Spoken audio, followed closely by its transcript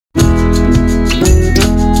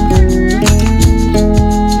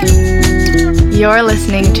You're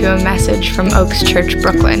listening to a message from Oaks Church,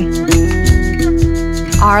 Brooklyn.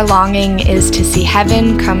 Our longing is to see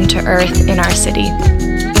heaven come to earth in our city.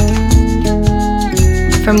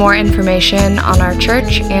 For more information on our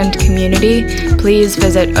church and community, please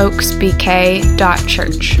visit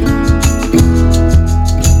oaksbk.church.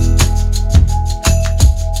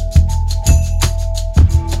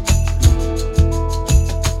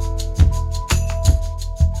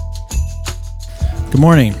 Good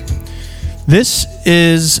morning. This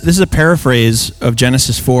is a paraphrase of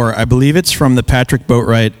Genesis 4. I believe it's from the Patrick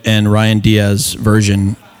Boatwright and Ryan Diaz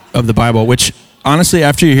version of the Bible, which honestly,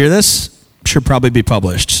 after you hear this, should probably be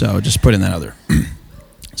published. So just put in that other.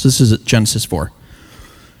 So this is Genesis 4.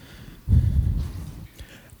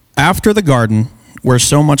 After the garden, where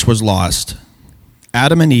so much was lost,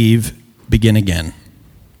 Adam and Eve begin again.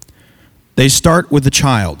 They start with a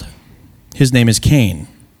child. His name is Cain,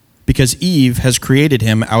 because Eve has created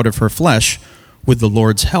him out of her flesh with the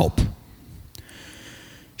Lord's help.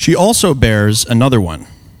 She also bears another one.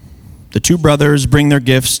 The two brothers bring their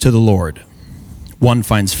gifts to the Lord. One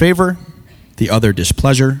finds favor, the other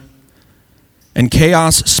displeasure, and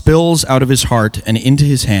chaos spills out of his heart and into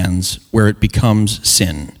his hands, where it becomes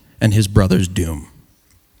sin and his brother's doom.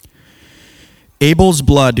 Abel's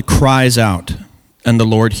blood cries out, and the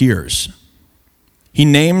Lord hears. He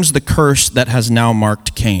names the curse that has now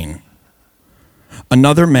marked Cain.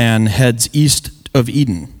 Another man heads east of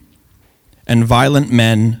Eden, and violent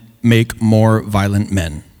men make more violent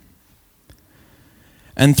men.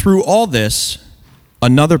 And through all this,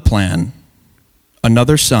 another plan,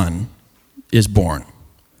 another son, is born.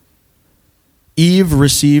 Eve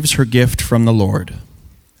receives her gift from the Lord,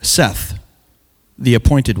 Seth, the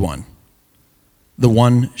appointed one, the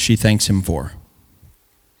one she thanks him for.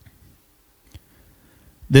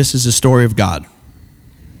 This is the story of God.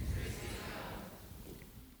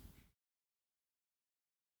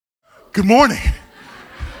 Good morning.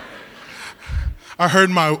 I heard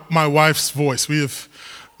my wife's voice. We have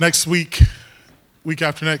next week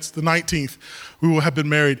after next, the 19th, we will have been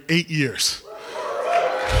married 8 years.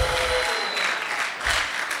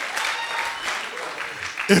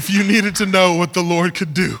 If you needed to know what the Lord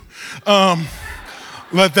could do,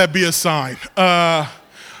 let that be a sign.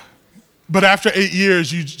 But after 8 years,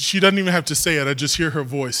 she doesn't even have to say it. I just hear her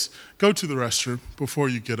voice. Go to the restroom before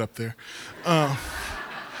you get up there.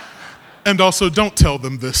 And also, don't tell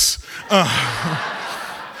them this.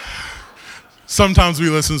 Sometimes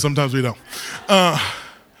we listen, sometimes we don't.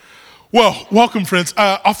 Well, welcome, friends.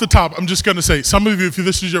 Off the top, I'm just going to say, some of you, if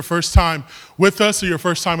this is your first time with us or your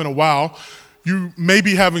first time in a while, you may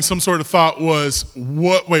be having some sort of thought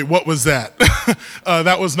what was that?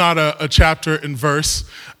 That was not a chapter and verse.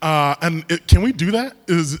 Can we do that?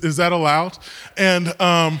 Is that allowed? And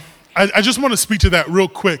I just want to speak to that real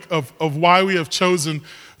quick of why we have chosen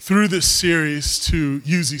through this series to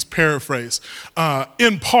use these paraphrase.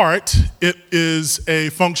 In part, it is a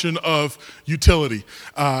function of utility.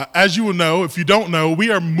 As you will know, if you don't know, we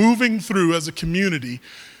are moving through as a community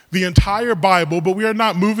the entire Bible, but we are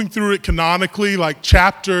not moving through it canonically, like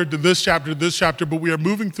chapter to this chapter to this chapter, but we are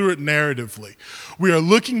moving through it narratively. We are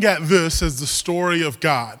looking at this as the story of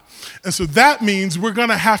God. And so that means we're going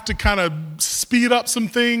to have to kind of speed up some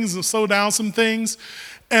things and slow down some things.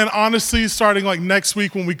 And honestly, starting like next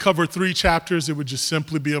week when we cover 3 chapters, it would just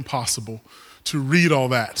simply be impossible to read all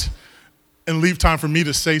that and leave time for me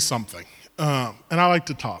to say something. And I like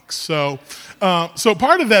to talk. So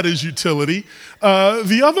part of that is utility.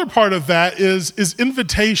 The other part of that is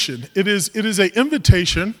invitation. It is an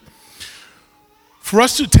invitation for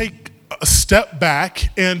us to take a step back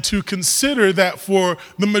and to consider that for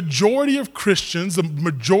the majority of Christians, the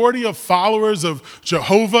majority of followers of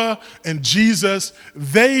Jehovah and Jesus,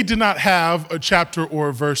 they did not have a chapter or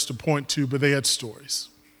a verse to point to, but they had stories.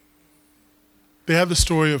 They had the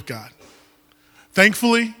story of God.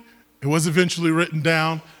 Thankfully, it was eventually written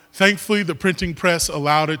down. Thankfully, the printing press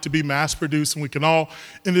allowed it to be mass-produced, and we can all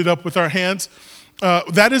end it up with our hands.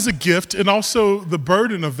 That is a gift, and also the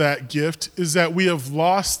burden of that gift is that we have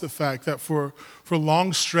lost the fact that for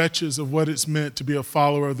long stretches of what it's meant to be a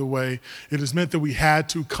follower of the way, it has meant that we had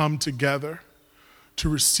to come together to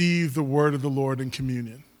receive the word of the Lord in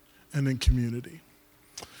communion and in community.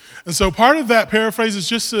 And so part of that paraphrase is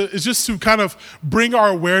just to kind of bring our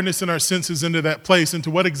awareness and our senses into that place,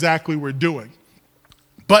 into what exactly we're doing.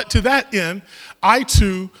 But to that end, I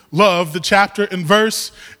too love the chapter and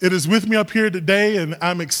verse. It is with me up here today, and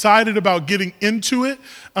I'm excited about getting into it.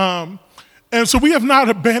 And so we have not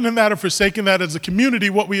abandoned that or forsaken that as a community.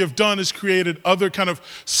 What we have done is created other kind of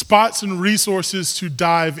spots and resources to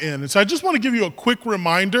dive in. And so I just want to give you a quick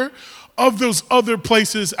reminder of those other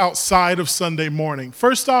places outside of Sunday morning.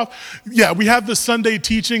 First off, we have the Sunday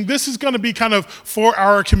teaching. This is going to be kind of for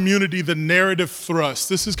our community, the narrative thrust.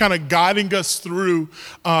 This is kind of guiding us through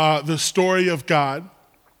the story of God.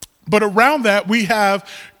 But around that, we have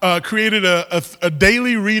created a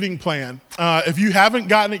daily reading plan. If you haven't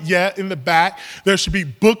gotten it yet, in the back, there should be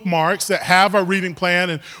bookmarks that have our reading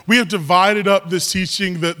plan. And we have divided up this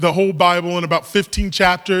teaching, the whole Bible, in about 15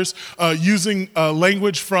 chapters using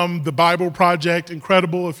language from the Bible Project.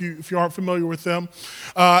 Incredible if you aren't familiar with them.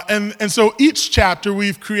 And so each chapter,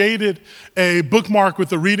 we've created a bookmark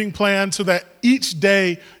with a reading plan so that each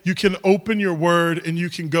day you can open your word and you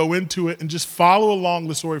can go into it and just follow along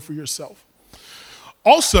the story for yourself.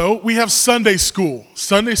 Also, we have Sunday school.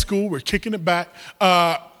 Sunday school, we're kicking it back.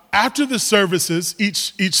 After the services,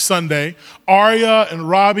 each Sunday, Aria and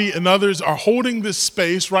Robbie and others are holding this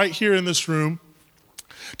space right here in this room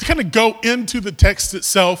to kind of go into the text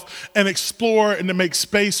itself and explore and to make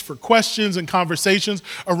space for questions and conversations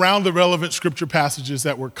around the relevant scripture passages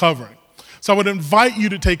that we're covering. So I would invite you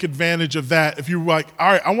to take advantage of that. If you're like,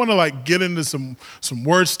 all right, I want to get into some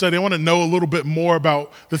word study, I want to know a little bit more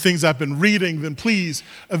about the things I've been reading, then please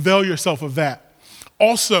avail yourself of that.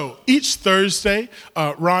 Also, each Thursday,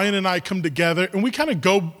 Ryan and I come together and we kind of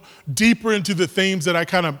go deeper into the themes that I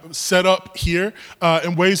kind of set up here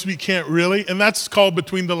in ways we can't really, and that's called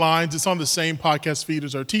Between the Lines. It's on the same podcast feed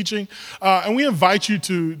as our teaching, and we invite you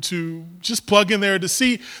to just plug in there to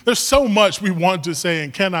see. There's so much we want to say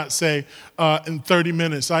and cannot say in 30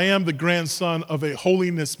 minutes. I am the grandson of a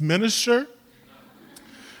holiness minister.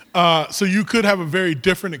 So you could have a very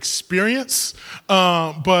different experience,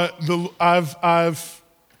 but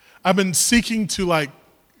I've been seeking to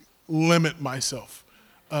limit myself.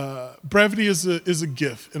 Brevity is a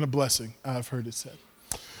gift and a blessing, I've heard it said.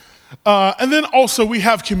 And then also we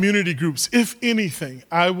have community groups. If anything,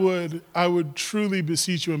 I would truly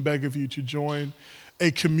beseech you and beg of you to join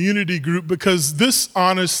a community group, because this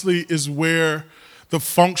honestly is where the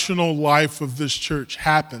functional life of this church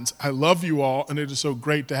happens. I love you all, and it is so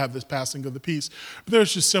great to have this passing of the peace, but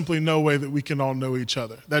there's just simply no way that we can all know each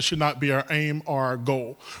other. That should not be our aim or our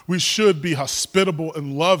goal. We should be hospitable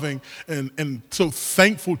and loving and so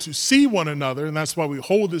thankful to see one another, and that's why we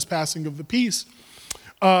hold this passing of the peace.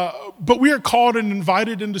 But we are called and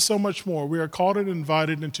invited into so much more. We are called and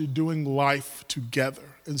invited into doing life together.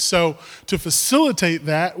 And so to facilitate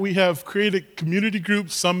that, we have created community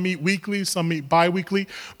groups. Some meet weekly, some meet bi-weekly,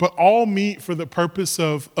 but all meet for the purpose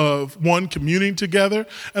of one, communing together,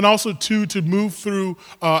 and also two, to move through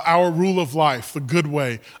our rule of life, the good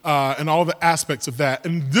way, and all the aspects of that.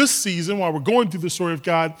 And this season, while we're going through the story of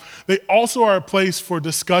God, they also are a place for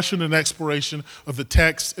discussion and exploration of the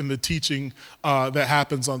text and the teaching that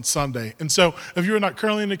happens on Sunday. And so if you're not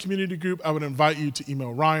currently in a community group, I would invite you to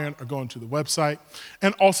email Ryan or go onto the website.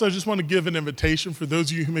 And also, I just want to give an invitation for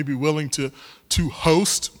those of you who may be willing to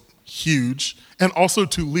host, huge, and also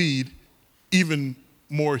to lead, even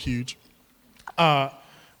more huge. I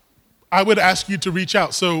would ask you to reach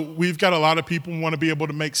out. So we've got a lot of people who want to be able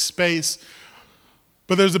to make space,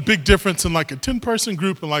 but there's a big difference in a 10-person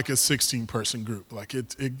group and a 16-person group.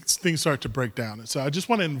 Things start to break down. And so I just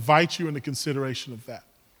want to invite you into consideration of that.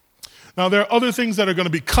 Now, there are other things that are going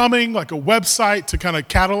to be coming, like a website to kind of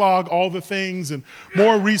catalog all the things and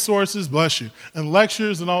more resources, bless you, and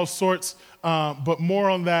lectures and all sorts, but more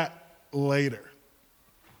on that later.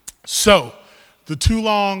 So, the too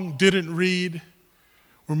long didn't read.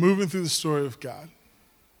 We're moving through the story of God.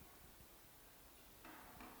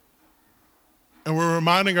 And we're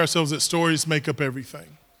reminding ourselves that stories make up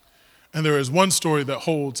everything. And there is one story that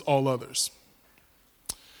holds all others.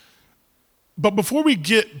 But before we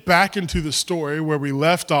get back into the story where we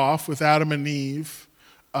left off with Adam and Eve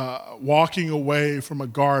walking away from a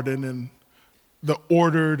garden and the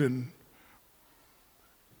ordered and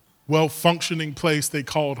well-functioning place they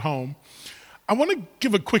called home, I want to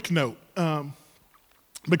give a quick note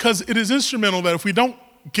because it is instrumental that if we don't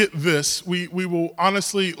get this, we will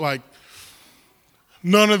honestly,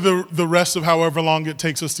 none of the rest of however long it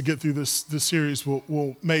takes us to get through this series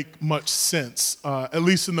will make much sense, at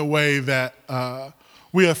least in the way that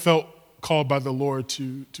we have felt called by the Lord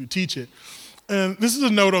to teach it. And this is a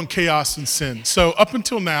note on chaos and sin. So up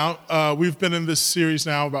until now, we've been in this series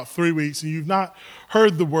now about 3 weeks, and you've not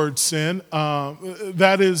heard the word sin.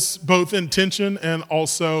 That is both intention and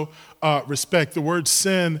also respect. The word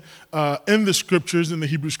sin in the scriptures, in the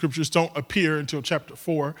Hebrew scriptures, don't appear until chapter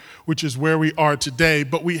 4, which is where we are today.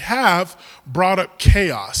 But we have brought up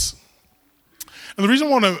chaos. And the reason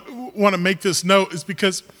I want to make this note is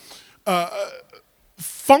because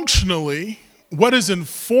functionally, what is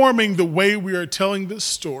informing the way we are telling this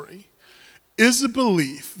story is the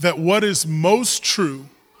belief that what is most true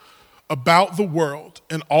about the world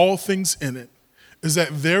and all things in it is that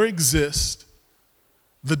there exists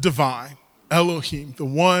the divine, Elohim, the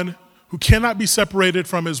one who cannot be separated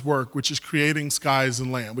from his work, which is creating skies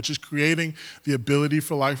and land, which is creating the ability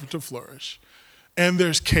for life to flourish. And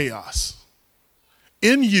there's chaos.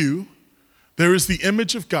 In you, there is the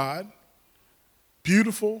image of God,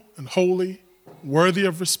 beautiful and holy, worthy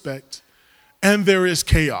of respect, and there is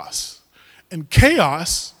chaos. And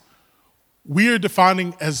chaos, we are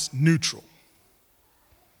defining as neutral.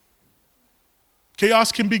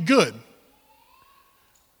 Chaos can be good.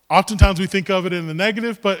 Oftentimes we think of it in the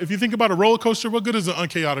negative, but if you think about a roller coaster, what good is an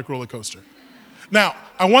unchaotic roller coaster? Now,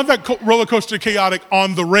 I want that roller coaster chaotic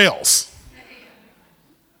on the rails.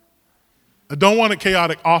 I don't want it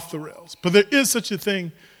chaotic off the rails, but there is such a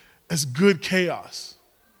thing as good chaos.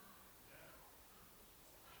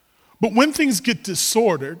 But when things get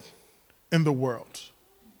disordered in the world,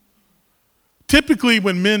 typically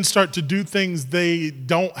when men start to do things they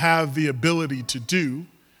don't have the ability to do,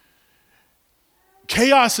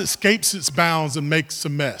 chaos escapes its bounds and makes a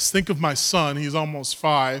mess. Think of my son, he's almost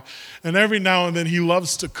 5, and every now and then he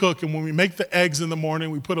loves to cook, and when we make the eggs in the morning,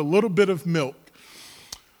 we put a little bit of milk.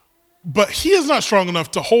 But he is not strong enough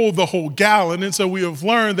to hold the whole gallon, and so we have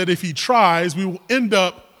learned that if he tries, we will end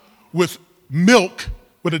up with milk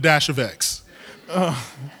with a dash of eggs.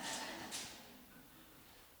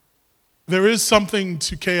 There is something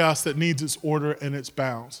to chaos that needs its order and its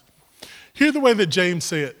bounds. Hear the way that James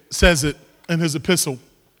says it in his epistle,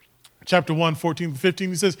 chapter 1, 14 to 15.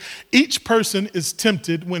 He says, each person is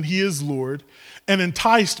tempted when he is lured and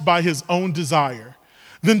enticed by his own desire.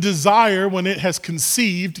 Then desire, when it has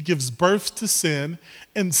conceived, gives birth to sin,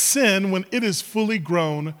 and sin, when it is fully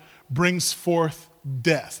grown, brings forth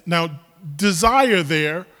death. Now, desire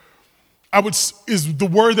there, is the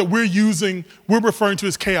word that we're referring to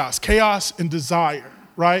as chaos. Chaos and desire,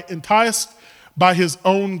 right? Enticed by his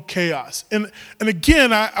own chaos. And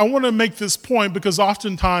again, I want to make this point because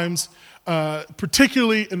oftentimes,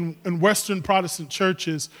 particularly in Western Protestant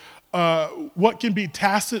churches, what can be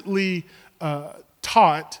tacitly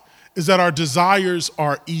taught is that our desires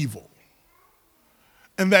are evil.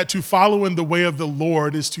 And that to follow in the way of the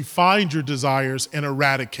Lord is to find your desires and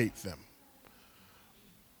eradicate them.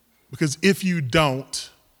 Because if you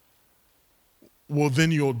don't, well,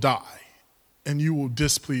 then you'll die and you will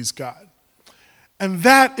displease God. And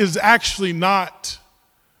that is actually not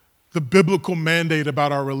the biblical mandate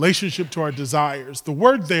about our relationship to our desires. The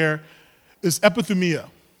word there is epithumia.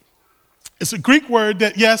 It's a Greek word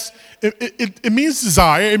that, yes, it means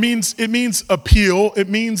desire, it means appeal, it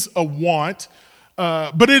means a want,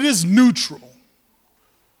 but it is neutral.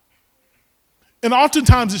 And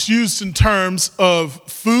oftentimes it's used in terms of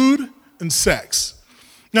food and sex.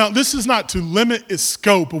 Now, this is not to limit its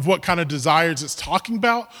scope of what kind of desires it's talking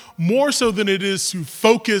about, more so than it is to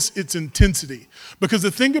focus its intensity. Because the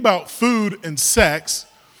thing about food and sex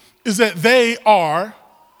is that they are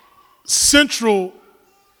central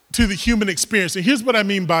to the human experience. And here's what I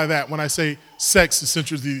mean by that when I say sex is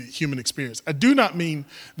central to the human experience. I do not mean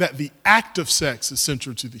that the act of sex is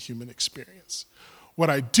central to the human experience. What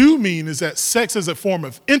I do mean is that sex as a form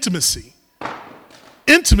of intimacy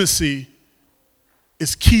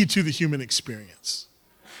is key to the human experience.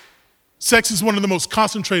 Sex is one of the most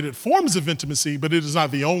concentrated forms of intimacy, but it is not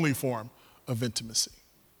the only form of intimacy.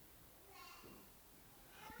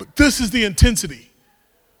 But this is the intensity.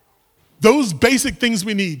 Those basic things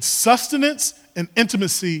we need, sustenance and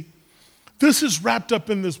intimacy, this is wrapped up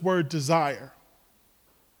in this word desire.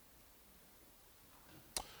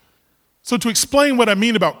 So to explain what I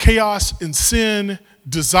mean about chaos and sin,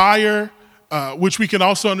 desire, which we can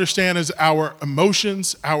also understand as our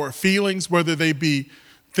emotions, our feelings, whether they be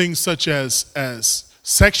things such as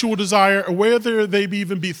sexual desire or whether they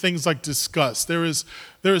even be things like disgust. There is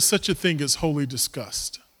such a thing as holy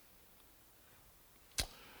disgust.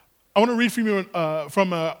 I want to read from you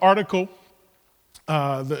from an article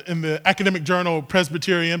in the academic journal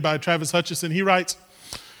Presbyterian by Travis Hutchison. He writes,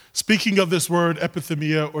 speaking of this word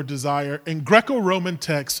epithumia or desire, in Greco-Roman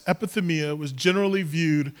texts, epithumia was generally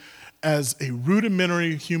viewed as a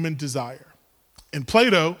rudimentary human desire. In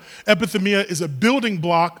Plato, epithumia is a building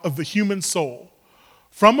block of the human soul.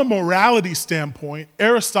 From a morality standpoint,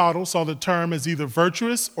 Aristotle saw the term as either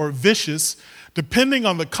virtuous or vicious, depending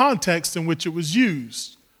on the context in which it was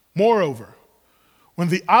used. Moreover, when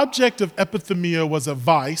the object of epithumia was a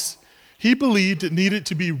vice, he believed it needed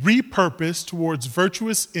to be repurposed towards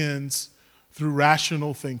virtuous ends through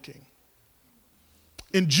rational thinking.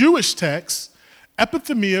 In Jewish texts,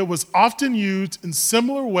 epithumia was often used in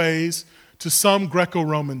similar ways to some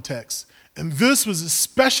Greco-Roman texts. And this was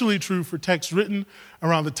especially true for texts written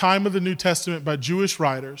around the time of the New Testament by Jewish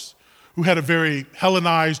writers who had a very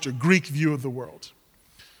Hellenized or Greek view of the world.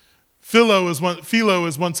 Philo is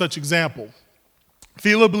one such example.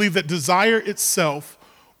 Philo believed that desire itself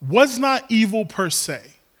was not evil per se,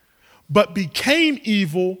 but became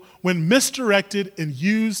evil when misdirected and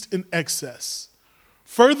used in excess.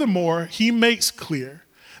 Furthermore, he makes clear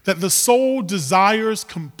that the soul desires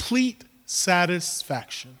complete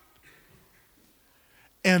satisfaction.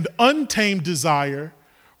 And untamed desire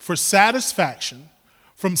for satisfaction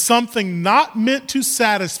from something not meant to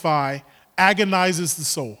satisfy agonizes the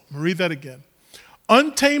soul. I'm going to read that again.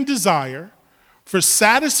 Untamed desire for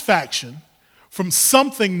satisfaction from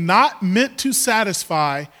something not meant to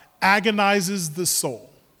satisfy agonizes the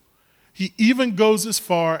soul. He even goes as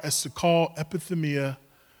far as to call epithemia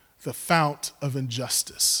the fount of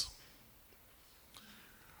injustice.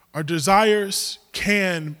 Our desires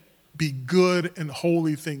can be good and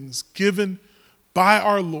holy things given by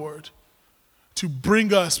our Lord to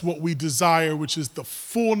bring us what we desire, which is the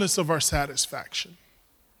fullness of our satisfaction.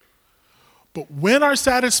 But when our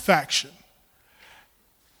satisfaction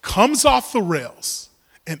comes off the rails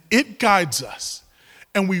and it guides us,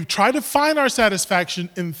 and we try to find our satisfaction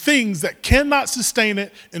in things that cannot sustain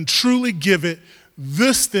it and truly give it,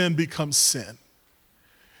 this then becomes sin.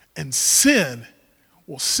 And sin,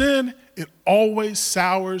 it always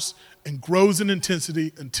sours and grows in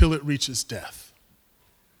intensity until it reaches death.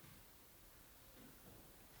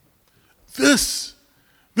 This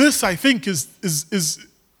I think is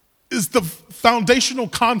the foundational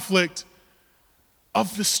conflict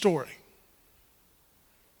of this story.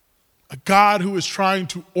 A God who is trying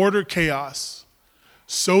to order chaos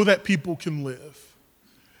so that people can live,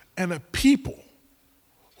 and a people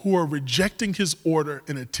who are rejecting his order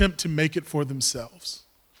in an attempt to make it for themselves.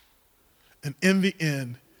 And in the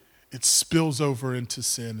end, it spills over into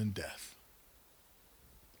sin and death.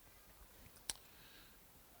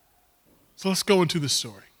 So let's go into the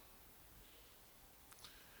story.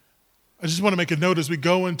 I just want to make a note as we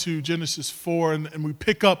go into Genesis 4 and we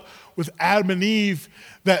pick up with Adam and Eve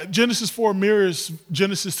that Genesis 4 mirrors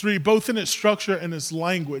Genesis 3, both in its structure and its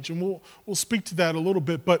language. And we'll speak to that a little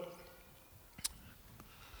bit. But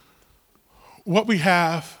what we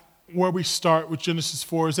have, where we start with Genesis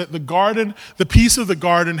 4, is that the piece of the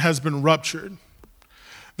garden has been ruptured.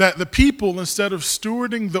 That the people, instead of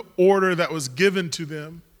stewarding the order that was given to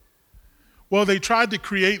them, well, they tried to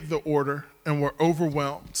create the order and were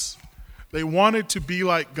overwhelmed. They wanted to be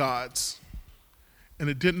like gods, and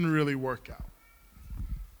it didn't really work out.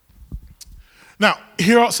 Now,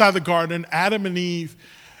 here outside the garden, Adam and Eve,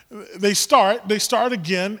 they start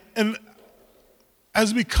again, and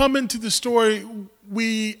as we come into the story,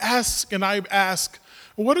 we ask, and I ask,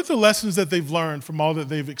 what are the lessons that they've learned from all that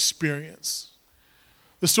they've experienced?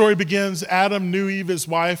 The story begins, Adam knew Eve, his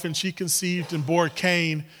wife, and she conceived and bore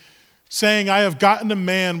Cain, saying, I have gotten a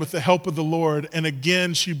man with the help of the Lord. And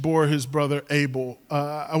again, she bore his brother Abel.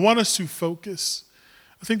 I want us to focus.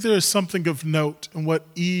 I think there is something of note in what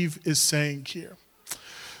Eve is saying here.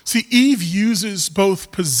 See, Eve uses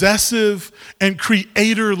both possessive and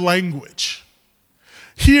creator language.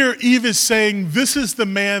 Here, Eve is saying, this is the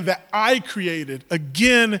man that I created.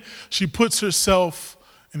 Again, she puts herself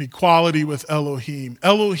in equality with Elohim.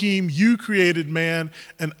 Elohim, you created man,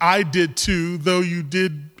 and I did too, though you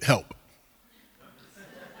did help.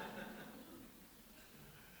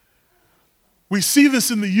 We see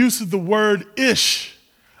this in the use of the word ish.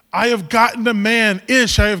 I have gotten a man,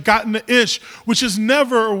 ish, I have gotten an ish, which is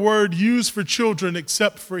never a word used for children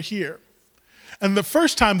except for here. And the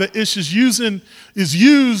first time that ish is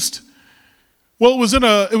used, well, it was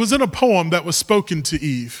in a poem that was spoken to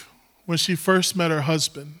Eve when she first met her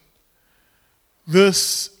husband.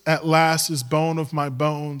 This at last is bone of my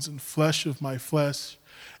bones and flesh of my flesh,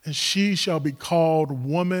 and she shall be called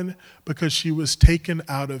woman because she was taken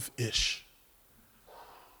out of ish.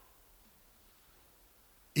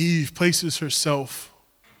 Eve places herself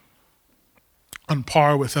on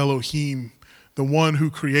par with Elohim, the one who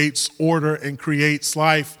creates order and creates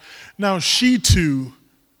life. Now she too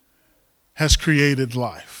has created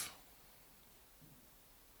life.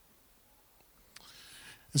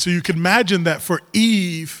 And so you can imagine that for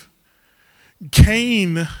Eve,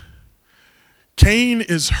 Cain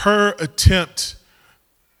is her attempt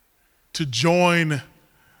to join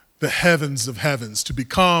the heavens of heavens, to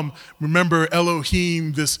become, remember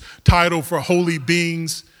Elohim, this title for holy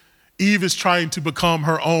beings. Eve is trying to become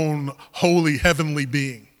her own holy heavenly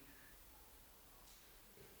being.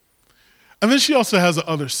 And then she also has an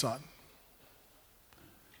other son.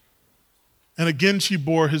 And again, she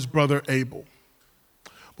bore his brother Abel.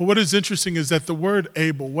 But what is interesting is that the word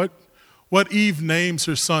Abel, what Eve names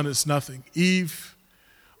her son is nothing. Eve,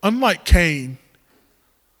 unlike Cain,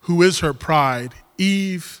 who is her pride,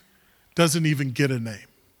 Eve doesn't even get a name.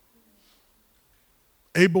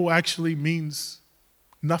 Abel actually means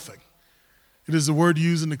nothing. It is the word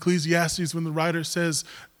used in Ecclesiastes when the writer says,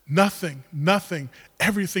 nothing, nothing,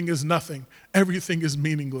 everything is nothing, everything is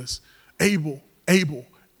meaningless. Abel, Abel,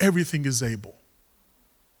 everything is Abel.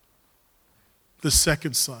 The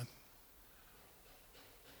second son,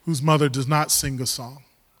 whose mother does not sing a song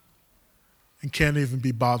and can't even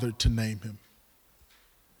be bothered to name him.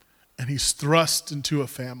 And he's thrust into a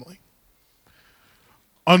family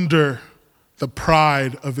under the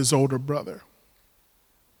pride of his older brother.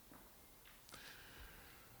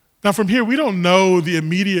 Now from here, we don't know the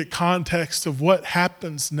immediate context of what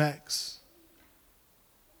happens next.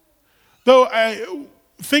 Though I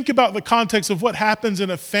think about the context of what happens in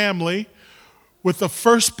a family with the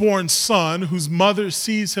firstborn son whose mother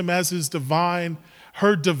sees him as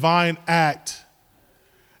her divine act,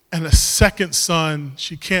 and a second son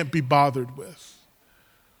she can't be bothered with.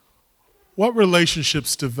 What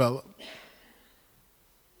relationships develop?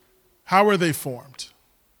 How are they formed?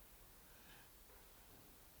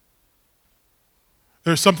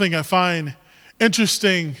 There's something I find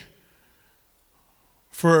interesting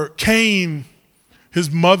for Cain, his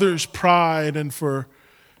mother's pride, and for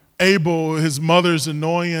Abel, his mother's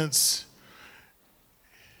annoyance.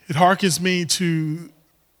 It harkens me to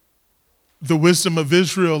the wisdom of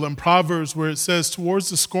Israel in Proverbs where it says,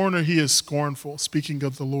 towards the scorner he is scornful, speaking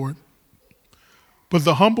of the Lord. But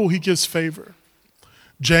the humble he gives favor.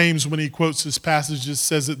 James, when he quotes this passage, just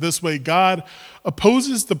says it this way: God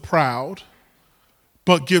opposes the proud,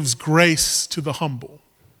 but gives grace to the humble.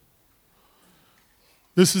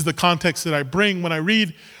 This is the context that I bring when I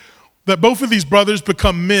read that both of these brothers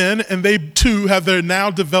become men, and they too have now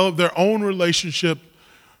developed their own relationship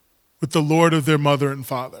with the Lord of their mother and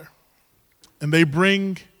father. And they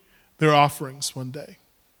bring their offerings one day.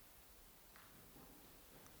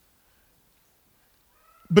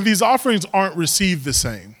 But these offerings aren't received the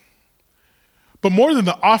same. But more than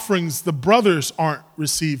the offerings, the brothers aren't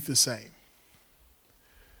received the same.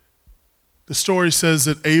 The story says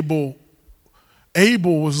that Abel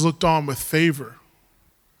was looked on with favor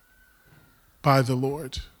by the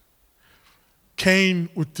Lord. Cain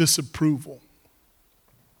with disapproval.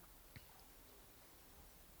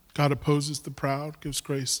 God opposes the proud, gives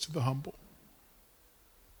grace to the humble.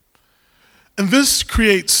 And this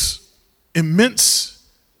creates immense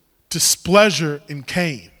displeasure in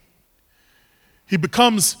Cain. He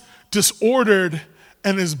becomes disordered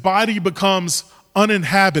and his body becomes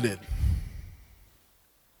uninhabited.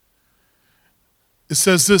 It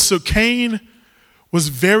says this: so Cain was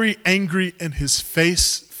very angry and his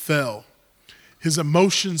face fell. His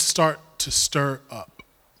emotions start to stir up.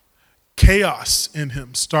 Chaos in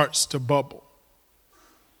him starts to bubble.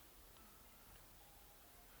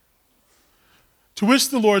 To which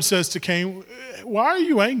the Lord says to Cain, why are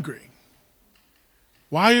you angry?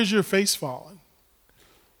 Why is your face fallen?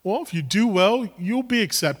 Well, if you do well, you'll be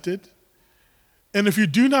accepted. And if you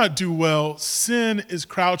do not do well, sin is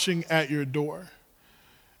crouching at your door.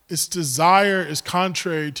 Its desire is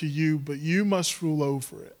contrary to you, but you must rule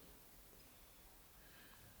over it.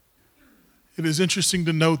 It is interesting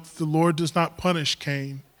to note that the Lord does not punish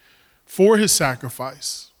Cain for his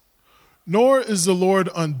sacrifice, nor is the Lord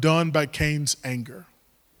undone by Cain's anger.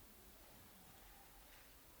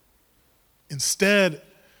 Instead,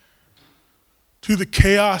 to the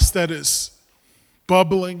chaos that is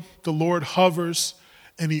bubbling, the Lord hovers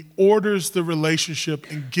and he orders the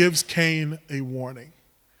relationship and gives Cain a warning.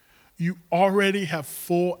 You already have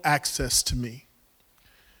full access to me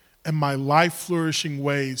and my life-flourishing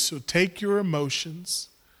ways, so take your emotions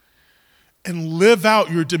and live out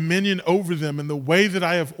your dominion over them in the way that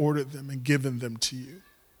I have ordered them and given them to you.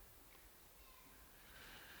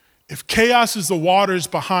 If chaos is the waters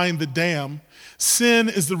behind the dam, sin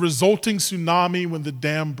is the resulting tsunami when the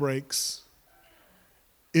dam breaks.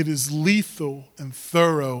 It is lethal and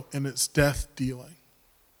thorough in its death dealing.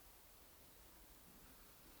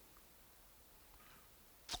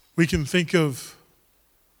 We can think of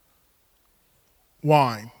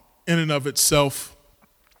wine in and of itself,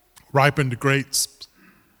 ripened grapes.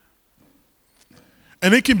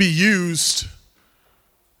 And it can be used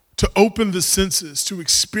to open the senses, to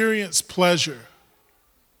experience pleasure,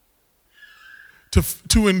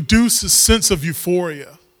 to induce a sense of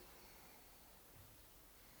euphoria.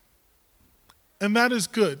 And that is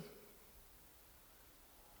good.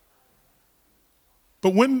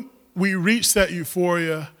 But when we reach that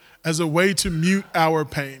euphoria as a way to mute our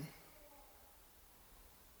pain,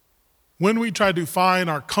 when we try to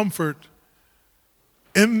find our comfort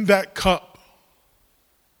in that cup,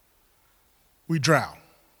 we drown.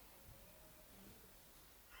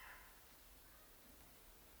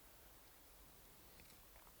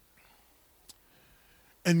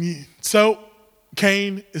 And so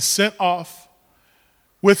Cain is sent off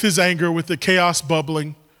with his anger, with the chaos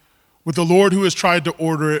bubbling, with the Lord who has tried to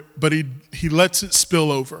order it, but he lets it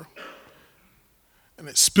spill over. And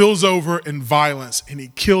it spills over in violence, and he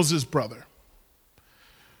kills his brother.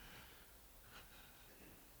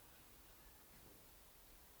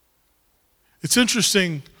 It's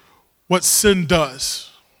interesting what sin does.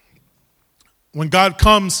 When God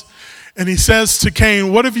comes and he says to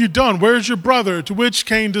Cain, "What have you done? Where's your brother?" To which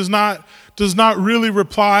Cain does not really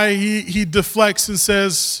reply. He deflects and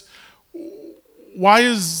says, "Why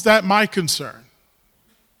is that my concern?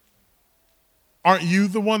 Aren't you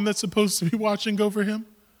the one that's supposed to be watching over him?"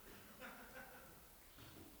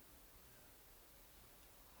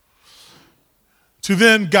 To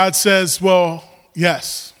then God says, "Well,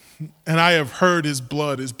 yes, and I have heard his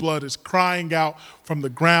blood. His blood is crying out from the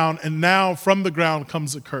ground, and now from the ground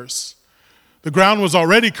comes a curse. The ground was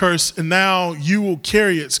already cursed, and now you will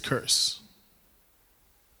carry its curse.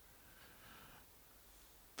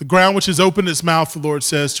 The ground which has opened its mouth," the Lord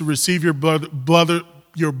says, "to receive your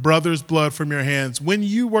brother's blood from your hands. When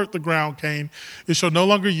you work the ground, Cain, it shall no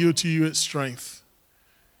longer yield to you its strength,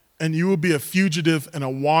 and you will be a fugitive and a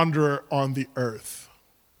wanderer on the earth."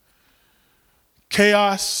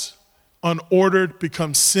 Chaos, unordered,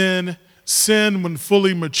 becomes sin. Sin, when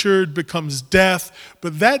fully matured, becomes death.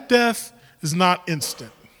 But that death is not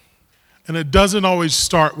instant, and it doesn't always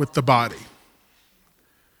start with the body.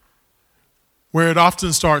 Where it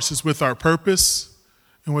often starts is with our purpose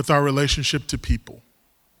and with our relationship to people.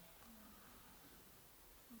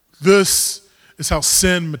 This is how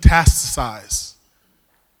sin metastasizes.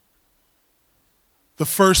 The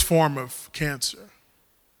first form of cancer.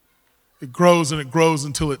 It grows and it grows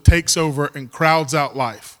until it takes over and crowds out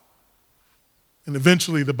life. And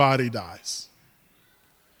eventually the body dies.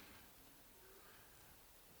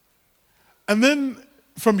 And then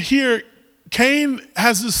from here, Cain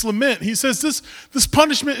has this lament. He says this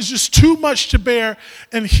punishment is just too much to bear.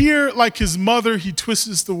 And here, like his mother, he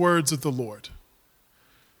twists the words of the Lord.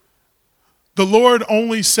 The Lord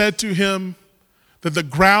only said to him that the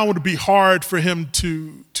ground would be hard for him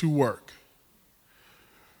to work.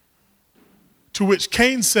 To which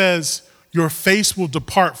Cain says, "Your face will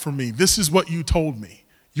depart from me. This is what you told me.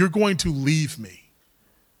 You're going to leave me."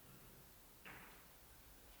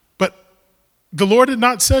 But the Lord had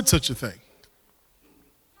not said such a thing.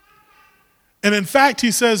 And in fact,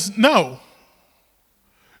 he says, no,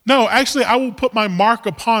 actually, I will put my mark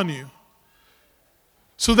upon you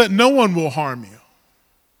so that no one will harm you.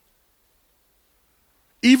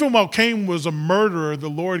 Even while Cain was a murderer, the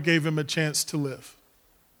Lord gave him a chance to live.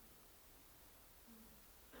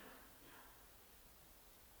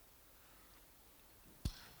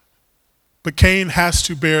 But Cain has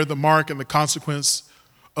to bear the mark and the consequence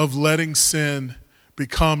of letting sin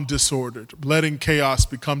become disordered, letting chaos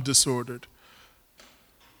become disordered.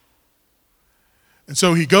 And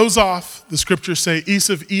so he goes off, the scriptures say, east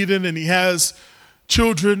of Eden, and he has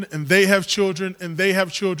children, and they have children, and they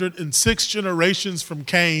have children. In 6 generations from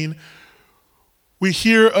Cain, we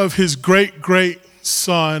hear of his great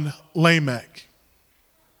son, Lamech.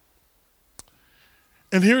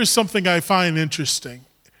 And here is something I find interesting.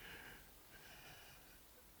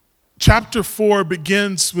 Chapter 4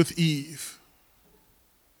 begins with Eve.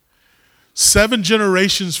 7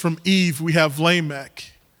 generations from Eve, we have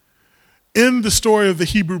Lamech. In the story of the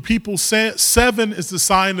Hebrew people, 7 is the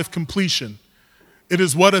sign of completion. It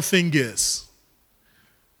is what a thing is.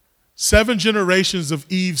 7 generations of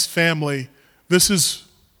Eve's family, this is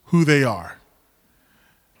who they are.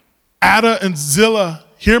 Ada and Zillah,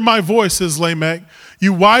 hear my voice, says Lamech.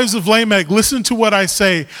 You wives of Lamech, listen to what I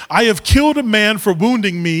say. I have killed a man for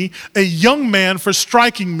wounding me, a young man for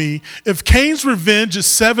striking me. If Cain's revenge is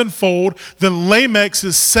 7-fold, then Lamech's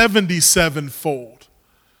is 77-fold.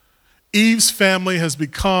 Eve's family has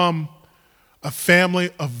become a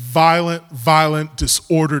family of violent,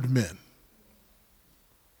 disordered men.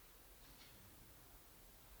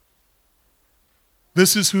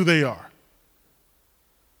 This is who they are.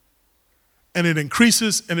 And it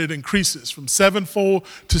increases and it increases from 7-fold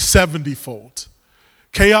to 70-fold.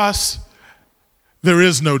 Chaos, there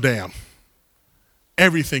is no dam.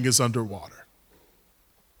 Everything is underwater.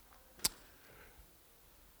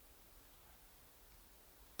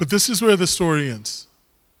 But this is where the story ends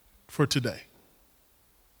for today.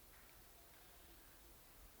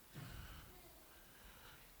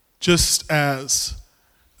 Just as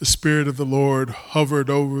the Spirit of the Lord hovered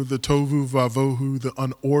over the tohu vavohu, the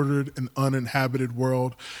unordered and uninhabited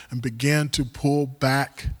world, and began to pull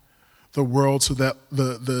back the world so that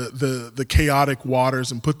the chaotic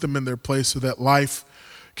waters, and put them in their place so that life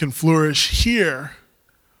can flourish here.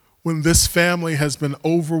 When this family has been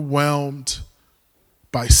overwhelmed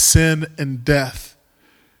by sin and death,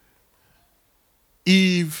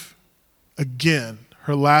 Eve, again,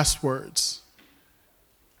 her last words,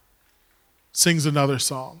 sings another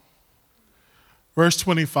song. Verse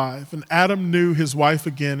 25, and Adam knew his wife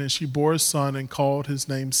again, and she bore a son and called his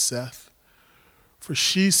name Seth. For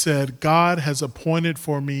she said, God has appointed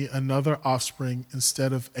for me another offspring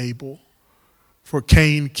instead of Abel, for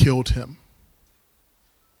Cain killed him.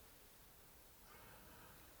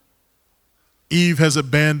 Eve has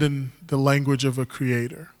abandoned the language of a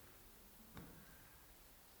creator,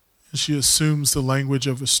 and she assumes the language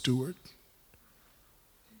of a steward.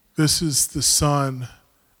 This is the son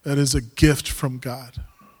that is a gift from God.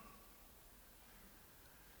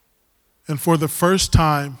 And for the first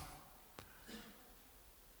time,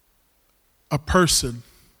 a person,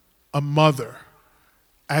 a mother,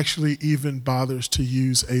 actually even bothers to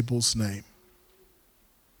use Abel's name.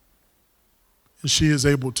 And she is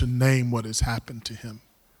able to name what has happened to him.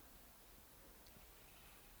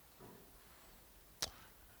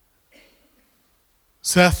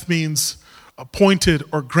 Seth means appointed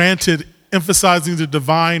or granted, emphasizing the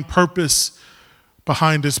divine purpose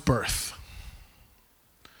behind his birth.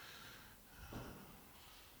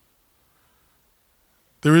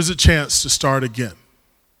 There is a chance to start again.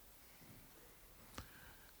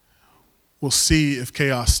 We'll see if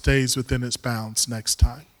chaos stays within its bounds next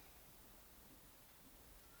time.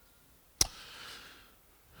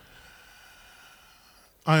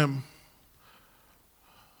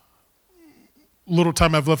 Little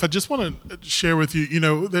time I've left, I just want to share with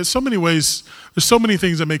you, there's so many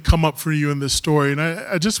things that may come up for you in this story, and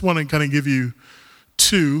I just want to kind of give you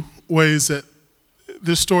two ways that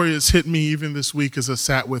this story has hit me even this week as I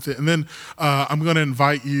sat with it. And then I'm going to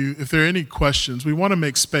invite you, if there are any questions, we want to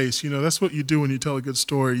make space. That's what you do when you tell a good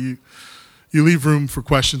story. You leave room for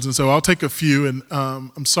questions, and so I'll take a few, and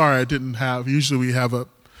I'm sorry I didn't have, usually we have a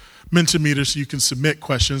Mentimeter so you can submit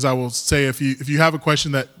questions. I will say if you have a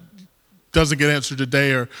question that doesn't get answered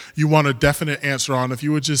today or you want a definite answer on, if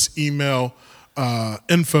you would just email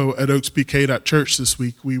info@oakspk.church this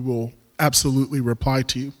week, we will absolutely reply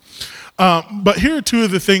to you. But here are two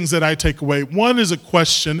of the things that I take away. One is a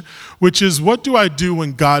question, which is, what do I do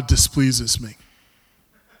when God displeases me?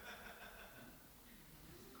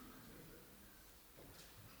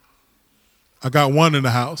 I got one in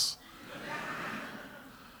the house.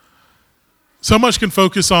 So much can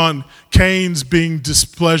focus on Cain's being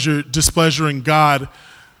displeasuring God.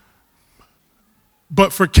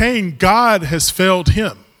 But for Cain, God has failed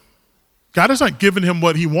him. God has not given him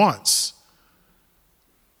what he wants.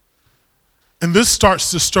 And this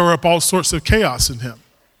starts to stir up all sorts of chaos in him.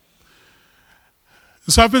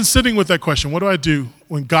 And so I've been sitting with that question. What do I do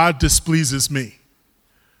when God displeases me?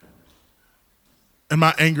 And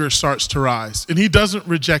my anger starts to rise. And he doesn't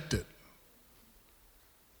reject it.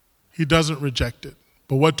 He doesn't reject it.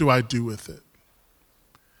 But what do I do with it?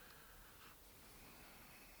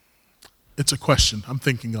 It's a question. I'm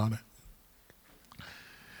thinking on it.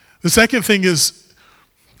 The second thing is,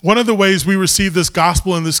 one of the ways we receive this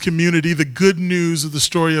gospel in this community, the good news of the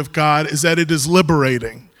story of God, is that it is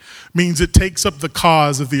liberating. It means it takes up the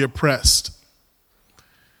cause of the oppressed.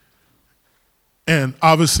 And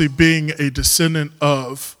obviously being a descendant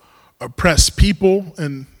of oppressed people,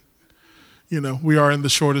 and we are in the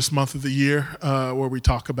shortest month of the year where we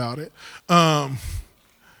talk about it.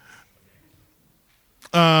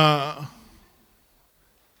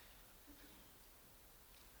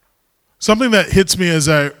 Something that hits me as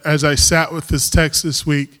I sat with this text this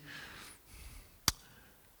week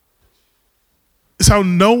is how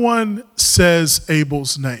no one says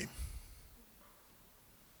Abel's name.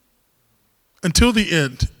 Until the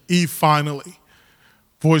end, Eve finally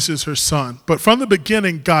voices her son. But from the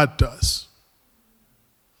beginning, God does.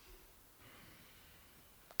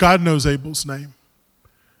 God knows Abel's name.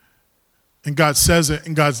 And God says it,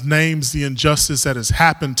 and God names the injustice that has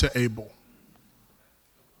happened to Abel.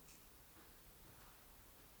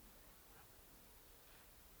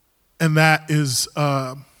 And that is,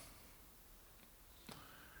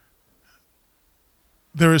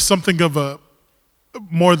 there is something of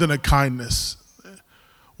more than a kindness.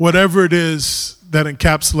 Whatever it is that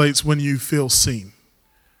encapsulates when you feel seen.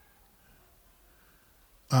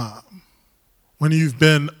 When you've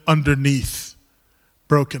been underneath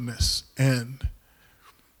brokenness and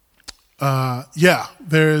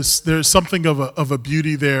there's something of a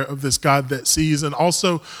beauty there of this God that sees, and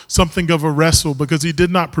also something of a wrestle because he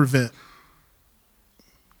did not prevent.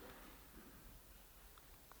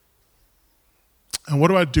 And what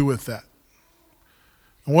do I do with that?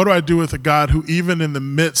 And what do I do with a God who, even in the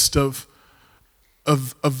midst of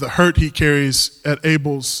the hurt he carries at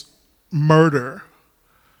Abel's murder,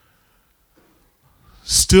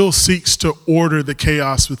 still seeks to order the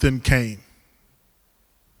chaos within Cain?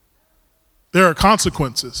 There are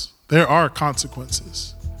consequences. There are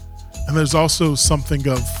consequences. And there's also something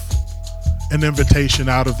of an invitation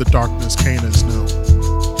out of the darkness Cain has known.